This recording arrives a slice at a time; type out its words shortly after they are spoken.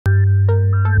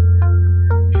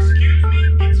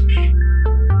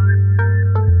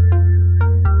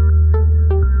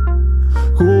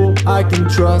I can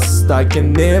trust. I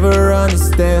can never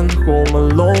understand. Home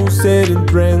alone, setting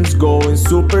trends, going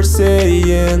Super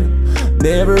Saiyan.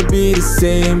 Never be the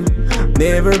same,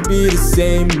 never be the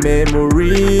same.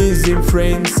 Memories in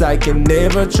frames, I can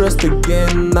never trust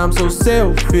again. I'm so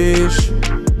selfish,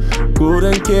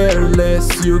 couldn't care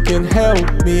less. You can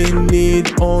help me,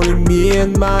 need only me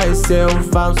and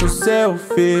myself. I'm so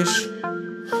selfish,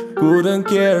 couldn't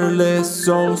care less,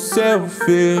 so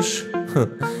selfish.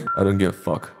 I don't give a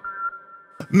fuck.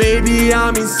 Maybe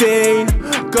I'm insane,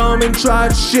 come and try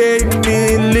to shame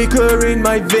me. Liquor in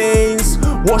my veins,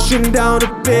 washing down the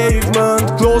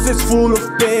pavement. Closets full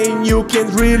of pain, you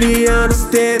can't really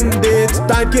understand it.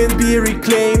 Time can be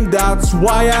reclaimed, that's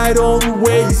why I don't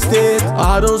waste it.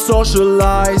 I don't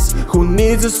socialize, who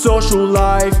needs a social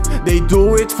life? They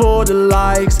do it for the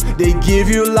likes, they give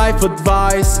you life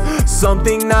advice.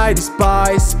 Something I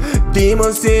despise,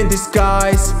 demons in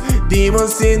disguise.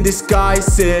 Demons in disguise,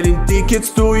 selling tickets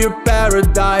to your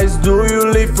paradise. Do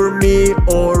you live for me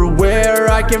or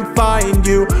where I can find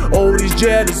you? All this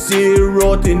jealousy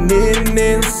rotting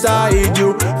inside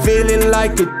you. Feeling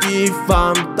like a thief,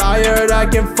 I'm tired, I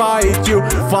can fight you.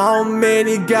 Found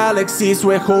many galaxies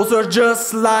where hosts are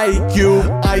just like you.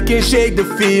 I can shake the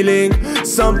feeling,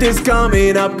 something's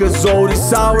coming up, cause all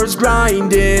these hours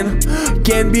grinding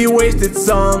can't be wasted,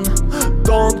 son.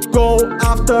 Don't go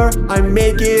after I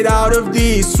make it out of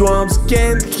these swamps.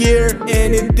 Can't hear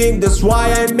anything, that's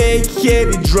why I make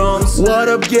heavy drums. What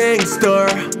up, gangster?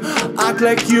 Act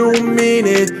like you mean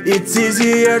it. It's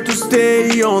easier to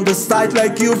stay on the side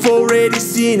like you've already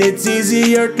seen it. It's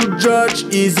easier to judge,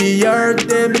 easier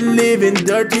than believing.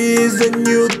 Dirty is a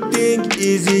new thing,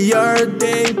 easier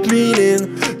than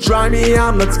cleaning. Try me,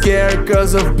 I'm not scared,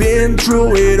 cause I've been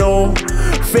through it all.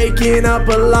 Faking up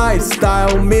a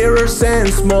lifestyle, mirrors and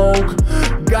smoke.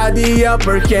 Got the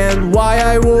upper hand, why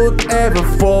I would ever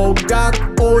fall? Got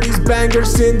all these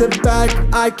bangers in the back,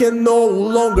 I can no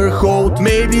longer hold.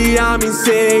 Maybe I'm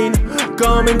insane,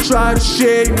 come and try to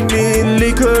shame me.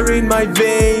 Liquor in my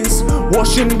veins,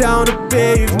 washing down the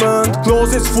pavement.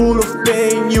 Closets full of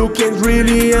pain, you can't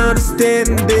really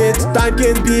understand it. Time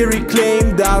can be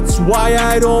reclaimed, that's why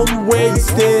I don't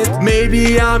waste it.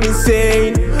 Maybe I'm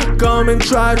insane, come and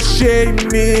try to shame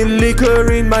me.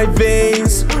 Liquor in my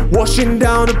veins, washing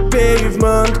down the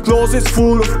pavement. Closets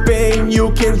full of pain,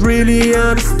 you can't really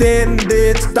understand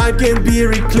it. Time can be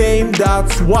reclaimed,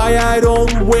 that's why I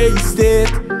don't waste it.